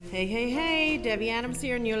Hey, hey, hey, Debbie Adams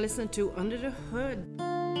here, and you're listening to Under the Hood.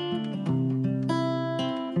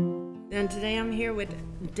 And today I'm here with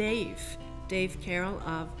Dave Carroll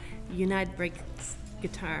of United Breaks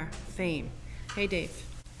Guitar fame. Hey, Dave.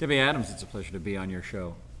 Debbie Adams, it's a pleasure to be on your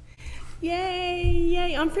show.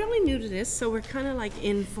 Yay. I'm fairly new to this, so we're kind of like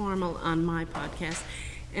informal on my podcast.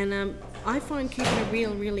 And I find keeping it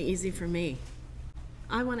real really easy for me.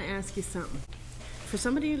 I want to ask you something. For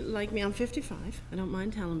somebody like me, I'm 55. I don't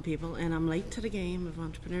mind telling people, and I'm late to the game of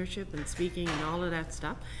entrepreneurship and speaking and all of that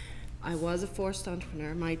stuff. I was a forced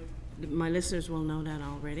entrepreneur. My listeners will know that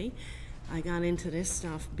already. I got into this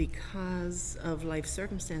stuff because of life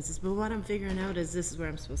circumstances, but what I'm figuring out is this is where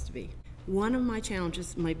I'm supposed to be. One of my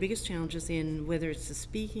challenges, my biggest challenges in whether it's the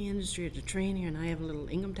speaking industry or the training, and I have a little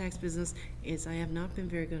income tax business, is I have not been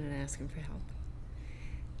very good at asking for help.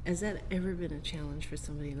 Has that ever been a challenge for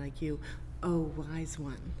somebody like you? Oh, wise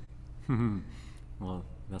one. Well,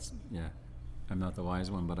 I'm not the wise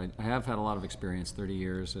one, but I have had a lot of experience, 30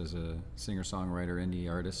 years as a singer-songwriter, indie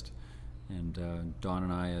artist, and Dawn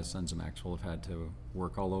and I, as Sons of Maxwell, have had to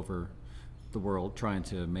work all over the world trying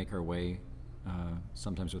to make our way,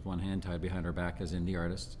 sometimes with one hand tied behind our back as indie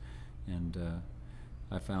artists. And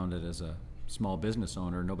I found that as a small business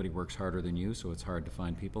owner, nobody works harder than you, so it's hard to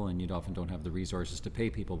find people, and you often don't have the resources to pay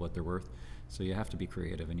people what they're worth. So you have to be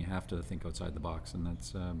creative, and you have to think outside the box, and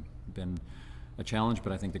that's been a challenge,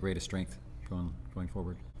 but I think the greatest strength going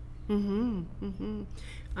forward.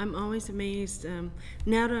 I'm always amazed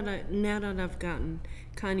now that I've gotten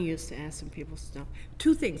kind of used to asking people stuff.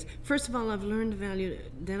 Two things. First of all, I've learned the value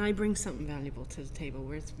that I bring something valuable to the table,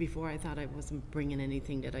 whereas before I thought I wasn't bringing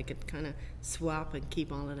anything that I could kind of swap and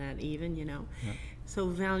keep all of that even, you know. Yep. So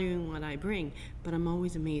valuing what I bring, but I'm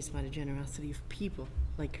always amazed by the generosity of people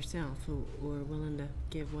like yourself who are willing to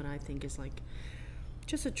give what I think is like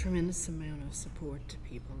just a tremendous amount of support to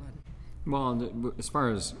people. Well, as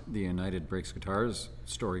far as the United Breaks Guitars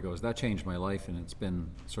story goes, that changed my life, and it's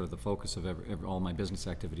been sort of the focus of all my business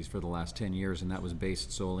activities for the last 10 years, and that was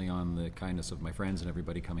based solely on the kindness of my friends and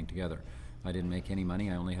everybody coming together. I didn't make any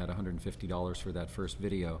money. I only had $150 for that first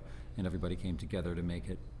video, and everybody came together to make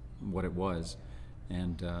it what it was.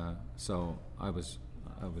 And so I was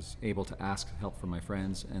able to ask help from my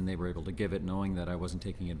friends, and they were able to give it knowing that I wasn't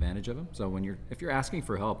taking advantage of them. So if you're asking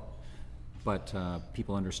for help, but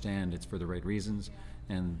people understand it's for the right reasons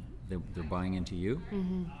and they're buying into you,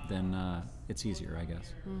 then it's easier, I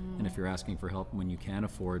guess. And if you're asking for help when you can't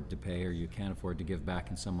afford to pay or you can't afford to give back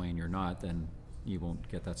in some way and you're not, then you won't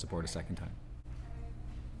get that support a second time.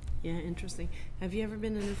 Yeah, interesting. Have you ever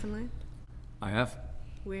been to Newfoundland? I have.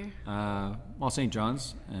 Where? Well, St.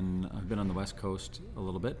 John's, and I've been on the West Coast a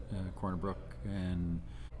little bit, Corner Brook, and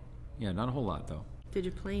yeah, not a whole lot though. Did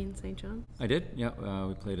you play in St. John's? I did, yeah.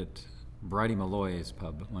 We played at Bridie Malloy's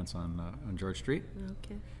pub once on George Street.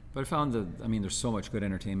 Okay. But I found there's so much good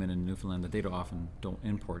entertainment in Newfoundland that they often don't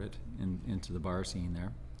import it into the bar scene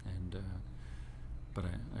there. And but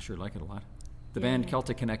I sure like it a lot. The band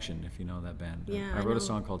Celtic Connection, if you know that band. Yeah, I I wrote know. a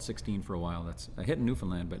song called 16 for a while. That's a hit in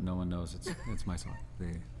Newfoundland, but no one knows it's my song.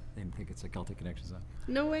 They think it's a Celtic Connection song.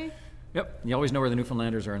 No way. Yep. You always know where the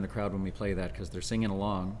Newfoundlanders are in the crowd when we play that because they're singing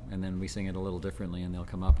along, and then we sing it a little differently, and they'll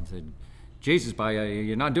come up and say, Jesus,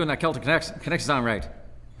 you're not doing that Celtic Connection song right.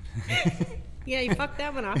 Yeah, you fucked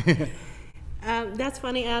that one up. That's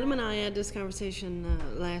funny. Adam and I had this conversation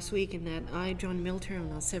last week in that I joined the military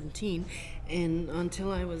when I was 17, and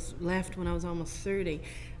until I was left when I was almost 30,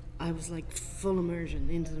 I was like full immersion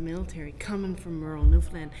into the military, coming from rural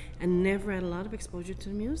Newfoundland, and never had a lot of exposure to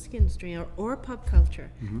the music industry or pop culture.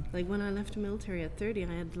 Like when I left the military at 30,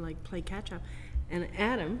 I had to like play catch up. And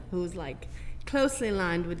Adam, who was like closely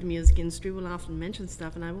aligned with the music industry, will often mention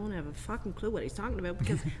stuff, and I won't have a fucking clue what he's talking about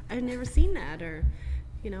because I've never seen that or,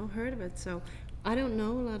 heard of it. So I don't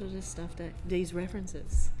know a lot of this stuff, these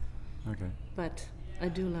references. Okay. But I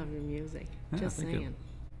do love your music. Yeah, Just thank saying. you.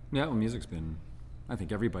 Yeah, well, music's been. I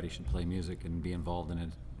think everybody should play music and be involved in it,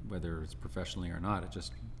 whether it's professionally or not.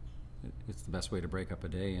 It's the best way to break up a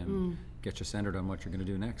day and get you centered on what you're going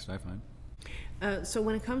to do next, I find. So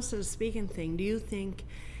when it comes to the speaking thing, do you think,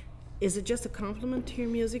 is it just a compliment to your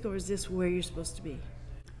music, or is this where you're supposed to be?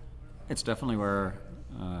 It's definitely where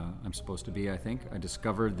I'm supposed to be, I think. I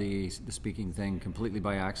discovered the speaking thing completely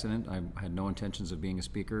by accident. I had no intentions of being a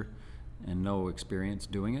speaker and no experience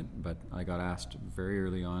doing it, but I got asked very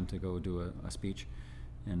early on to go do a speech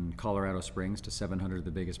in Colorado Springs to 700 of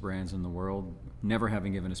the biggest brands in the world, never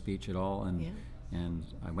having given a speech at all. And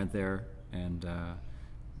I went there, and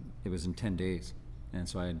it was in 10 days. And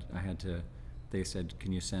so I had to, they said,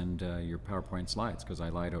 can you send your PowerPoint slides? Because I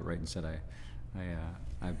lied outright and said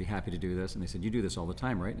I I'd be happy to do this. And they said, you do this all the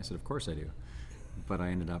time, right? And I said, of course I do. But I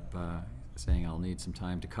ended up saying I'll need some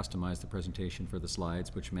time to customize the presentation for the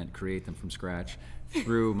slides, which meant create them from scratch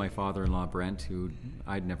through my father-in-law, Brent, who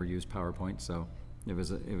I'd never used PowerPoint. So it was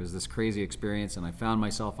this crazy experience, and I found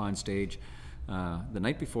myself on stage the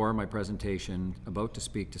night before my presentation, about to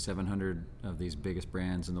speak to 700 of these biggest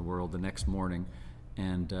brands in the world the next morning,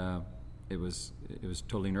 and it was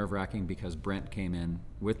totally nerve-wracking because Brent came in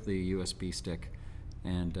with the USB stick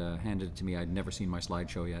and handed it to me. I'd never seen my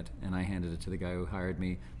slideshow yet, and I handed it to the guy who hired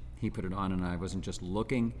me. He put it on, and I wasn't just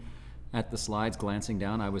looking at the slides, glancing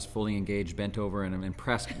down. I was fully engaged, bent over, and I'm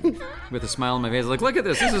impressed with a smile on my face. Like, look at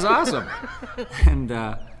this is awesome. And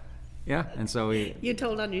yeah, and so You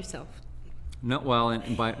told on yourself. No, well,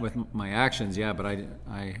 with my actions, yeah, but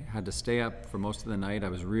I had to stay up for most of the night. I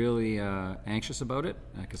was really anxious about it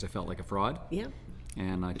because I felt like a fraud. Yeah.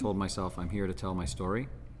 And I told myself, I'm here to tell my story,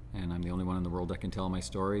 and I'm the only one in the world that can tell my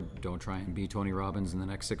story. Don't try and be Tony Robbins in the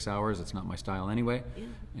next 6 hours. It's not my style anyway. Yeah.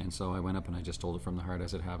 And so I went up and I just told it from the heart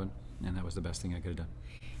as it happened, and that was the best thing I could have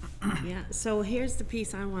done. Yeah, so here's the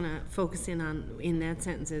piece I want to focus in on in that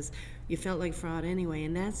sentence is you felt like fraud anyway,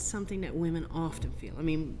 and that's something that women often feel. I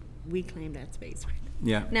mean, we claim that space, right?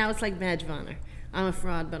 Yeah. Now it's like badge of honor. I'm a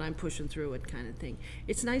fraud, but I'm pushing through it kind of thing.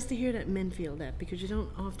 It's nice to hear that men feel that because you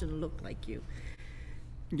don't often look like you.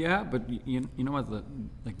 Yeah, but you know what?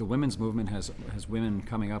 The women's movement has women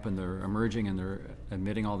coming up and they're emerging and they're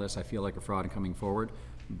admitting all this. I feel like a fraud and coming forward,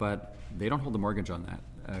 but they don't hold the mortgage on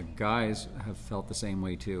that. Guys have felt the same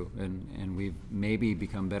way too, and we've maybe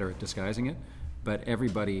become better at disguising it. But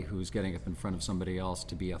everybody who's getting up in front of somebody else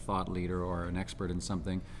to be a thought leader or an expert in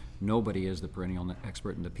something, nobody is the perennial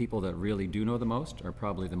expert. And the people that really do know the most are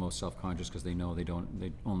probably the most self-conscious because they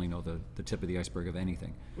only know the tip of the iceberg of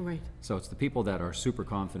anything. Right. So it's the people that are super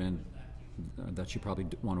confident that you probably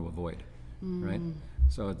want to avoid, right?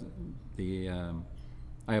 So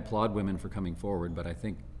I applaud women for coming forward, but I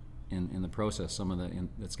think in the process,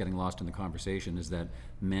 that's getting lost in the conversation is that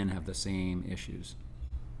men have the same issues.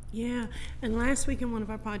 Yeah, and last week in one of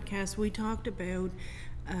our podcasts, we talked about,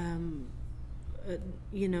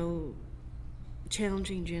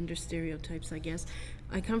 challenging gender stereotypes, I guess.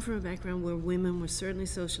 I come from a background where women were certainly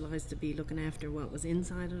socialized to be looking after what was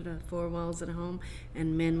inside of the four walls at home,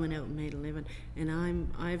 and men went out and made a living. And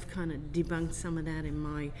I've kind of debunked some of that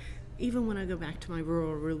even when I go back to my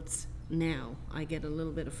rural roots now, I get a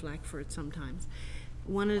little bit of flack for it sometimes.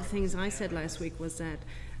 One of the things I said last week was that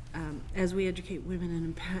as we educate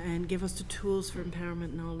women and give us the tools for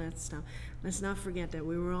empowerment and all that stuff, let's not forget that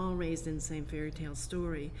we were all raised in the same fairy tale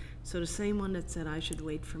story. So the same one that said I should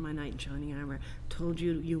wait for my knight in shining armor told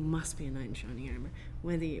you must be a knight in shining armor,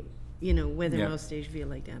 whether most days you feel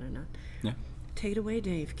like that or not. Yeah. Take it away,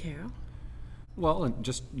 Dave. Carroll. Well,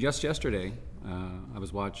 just yesterday, I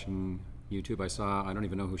was watching YouTube. I don't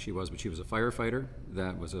even know who she was, but she was a firefighter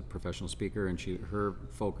that was a professional speaker, and her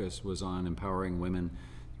focus was on empowering women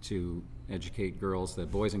to educate girls that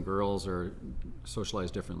boys and girls are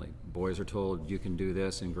socialized differently. Boys are told you can do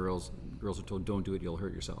this, and girls are told don't do it, you'll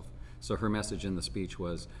hurt yourself. So her message in the speech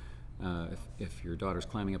was, if your daughter's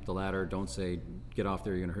climbing up the ladder, don't say get off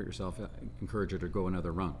there, you're going to hurt yourself. Encourage her to go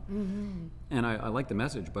another rung. Mm-hmm. And I like the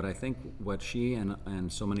message, but I think what she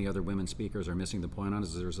and so many other women speakers are missing the point on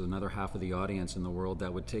is there's another half of the audience in the world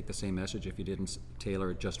that would take the same message if you didn't tailor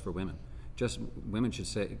it just for women. Just women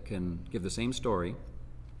can give the same story,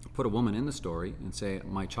 put a woman in the story and say,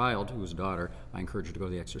 my child, who's a daughter, I encourage her to go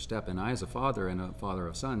the extra step. And I, as a father and a father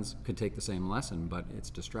of sons, could take the same lesson, but it's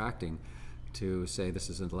distracting to say this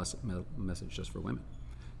is a message just for women.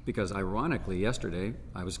 Because ironically, yesterday,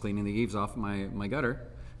 I was cleaning the eaves off my gutter,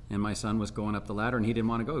 and my son was going up the ladder, and he didn't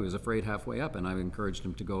want to go. He was afraid halfway up, and I encouraged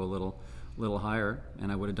him to go a little higher,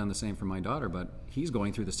 and I would have done the same for my daughter, but he's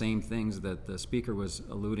going through the same things that the speaker was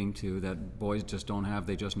alluding to that boys just don't have.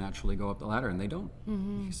 They just naturally go up the ladder, and they don't.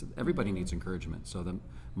 Mm-hmm. He said everybody needs encouragement. So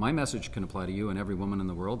my message can apply to you and every woman in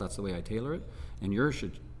the world. That's the way I tailor it, and yours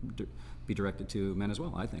should be directed to men as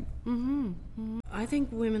well, I think. Mm-hmm. Mm-hmm. I think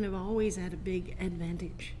women have always had a big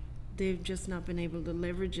advantage. They've just not been able to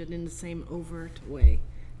leverage it in the same overt way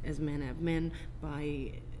as men have. Men,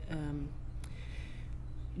 by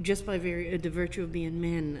the virtue of being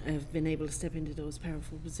men, have been able to step into those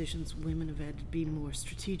powerful positions. Women have had to be more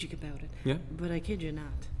strategic about it. Yeah. But I kid you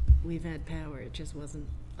not, we've had power. It just wasn't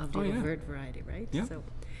of the overt variety, right? Yeah. So,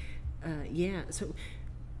 so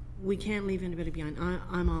we can't leave anybody behind.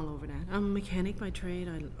 I'm all over that. I'm a mechanic by trade.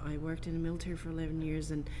 I worked in the military for 11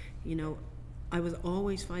 years, and I was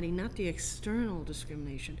always fighting not the external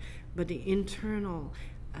discrimination, but the internal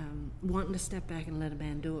wanting to step back and let a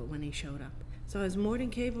man do it when he showed up. So I was more than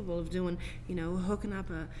capable of doing, hooking up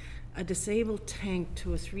a disabled tank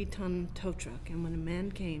to a 3-ton tow truck. And when a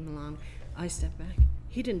man came along, I stepped back.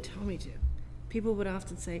 He didn't tell me to. People would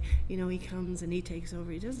often say, he comes and he takes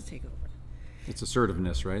over. He doesn't take over. It's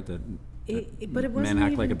assertiveness, right? But it wasn't men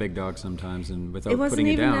act like a big dog sometimes, and without putting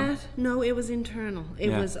it down. It wasn't even that. No, it was internal.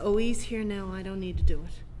 It was, he's here now. I don't need to do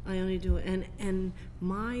it. I only do it. And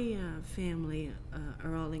my family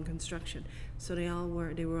are all in construction, so they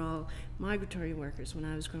were all migratory workers. When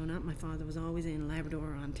I was growing up, my father was always in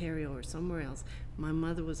Labrador or Ontario or somewhere else. My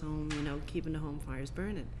mother was home, keeping the home fires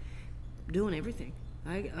burning, doing everything.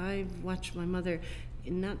 I watched my mother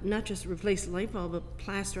not just replace the light bulb, but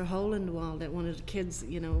plaster a hole in the wall that one of the kids,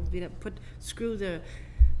 screw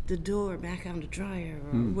the door back on the dryer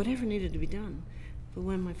or whatever needed to be done. But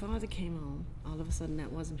when my father came home, all of a sudden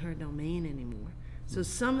that wasn't her domain anymore. So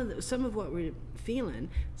some of what we're feeling,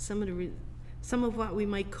 some of what we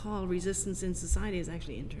might call resistance in society is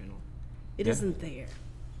actually internal. It isn't there.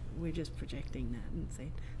 We're just projecting that and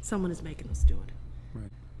saying someone is making us do it. Right.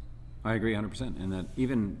 I agree 100%. And that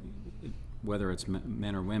even whether it's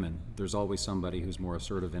men or women, there's always somebody who's more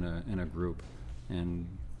assertive in a group, and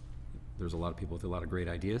there's a lot of people with a lot of great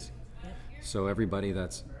ideas. Yep. So everybody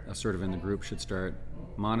that's assertive in the group should start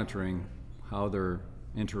monitoring how they're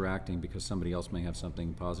interacting, because somebody else may have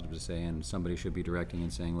something positive to say, and somebody should be directing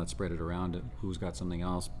and saying, let's spread it around. Who's got something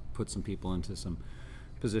else? Put some people into some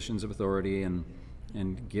positions of authority and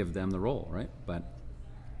give them the role, right? But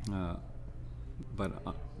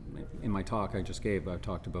in my talk I just gave, I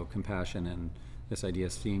talked about compassion and this idea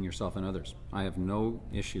of seeing yourself in others. I have no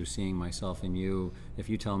issue seeing myself in you. If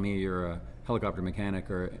you tell me you're a helicopter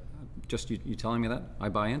mechanic, or just you telling me that, I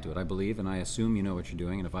buy into it. I believe and I assume you know what you're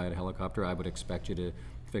doing, and if I had a helicopter, I would expect you to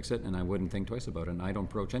fix it, and I wouldn't think twice about it, and I don't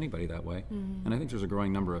approach anybody that way. Mm-hmm. And I think there's a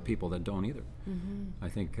growing number of people that don't either. Mm-hmm. I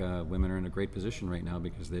think women are in a great position right now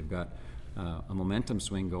because they've got a momentum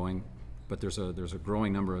swing going, but there's a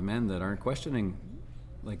growing number of men that aren't questioning.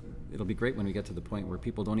 Like, it'll be great when we get to the point where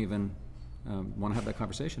people don't even want to have that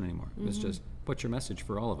conversation anymore. Mm-hmm. It's just, what's your message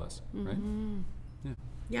for all of us, right? Yeah.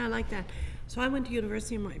 Yeah, I like that. So I went to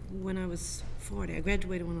university when I was 40. I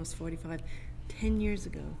graduated when I was 45, 10 years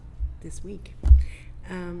ago this week.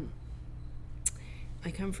 I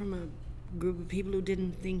come from a group of people who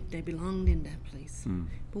didn't think they belonged in that place.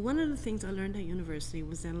 But one of the things I learned at university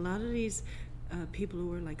was that a lot of these people who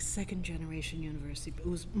were like second generation university,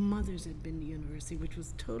 whose mothers had been to university, which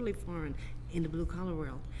was totally foreign in the blue collar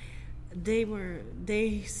world,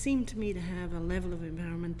 they seemed to me to have a level of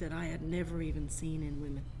empowerment that I had never even seen in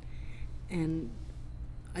women. And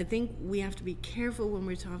I think we have to be careful when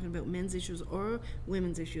we're talking about men's issues or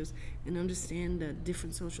women's issues and understand the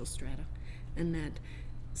different social strata, and that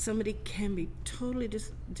somebody can be totally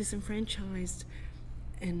disenfranchised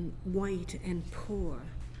and white and poor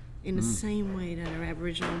in the same way that our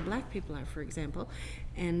Aboriginal and Black people are, for example,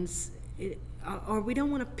 or we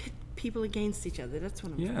don't want to pit people against each other. That's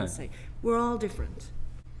what I'm trying to say. We're all different.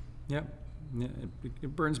 Yeah,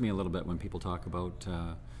 it burns me a little bit when people talk about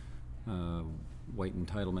white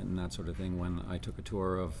entitlement and that sort of thing. When I took a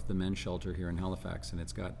tour of the men's shelter here in Halifax, and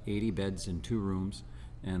it's got 80 beds in 2 rooms,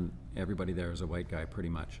 and everybody there is a white guy pretty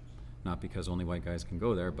much. Not because only white guys can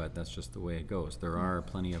go there, but that's just the way it goes. There are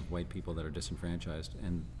plenty of white people that are disenfranchised,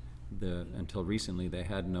 and until recently they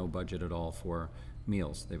had no budget at all for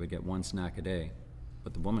meals. They would get 1 snack a day,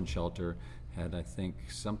 but the women's shelter had, I think,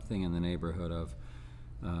 something in the neighborhood of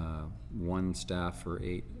 1 staff for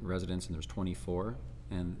 8 residents, and there's 24,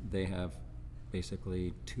 and they have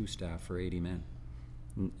basically 2 staff for 80 men.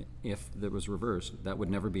 If that was reversed, that would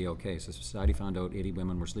never be okay. So society found out 80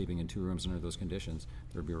 women were sleeping in 2 rooms under those conditions,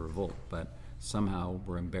 there would be a revolt. But somehow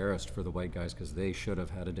we're embarrassed for the white guys because they should have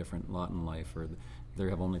had a different lot in life, or they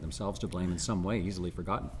have only themselves to blame in some way, easily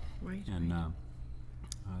forgotten. Right. And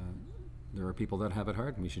there are people that have it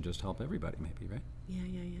hard, and we should just help everybody, maybe, right?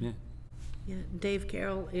 Yeah. Dave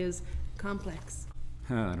Carroll is complex.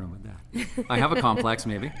 I don't know about that. I have a complex,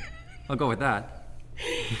 maybe. I'll go with that.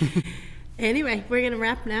 Anyway, we're going to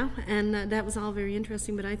wrap now, and that was all very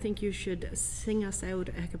interesting, but I think you should sing us out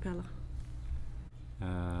a cappella.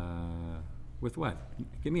 With what?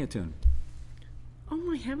 Give me a tune. Oh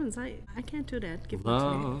my heavens, I can't do that. Give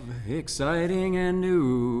Love, exciting and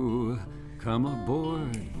new, come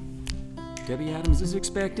aboard. Debbie Adams is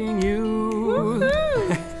expecting you.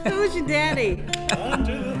 Woohoo! Who's your daddy?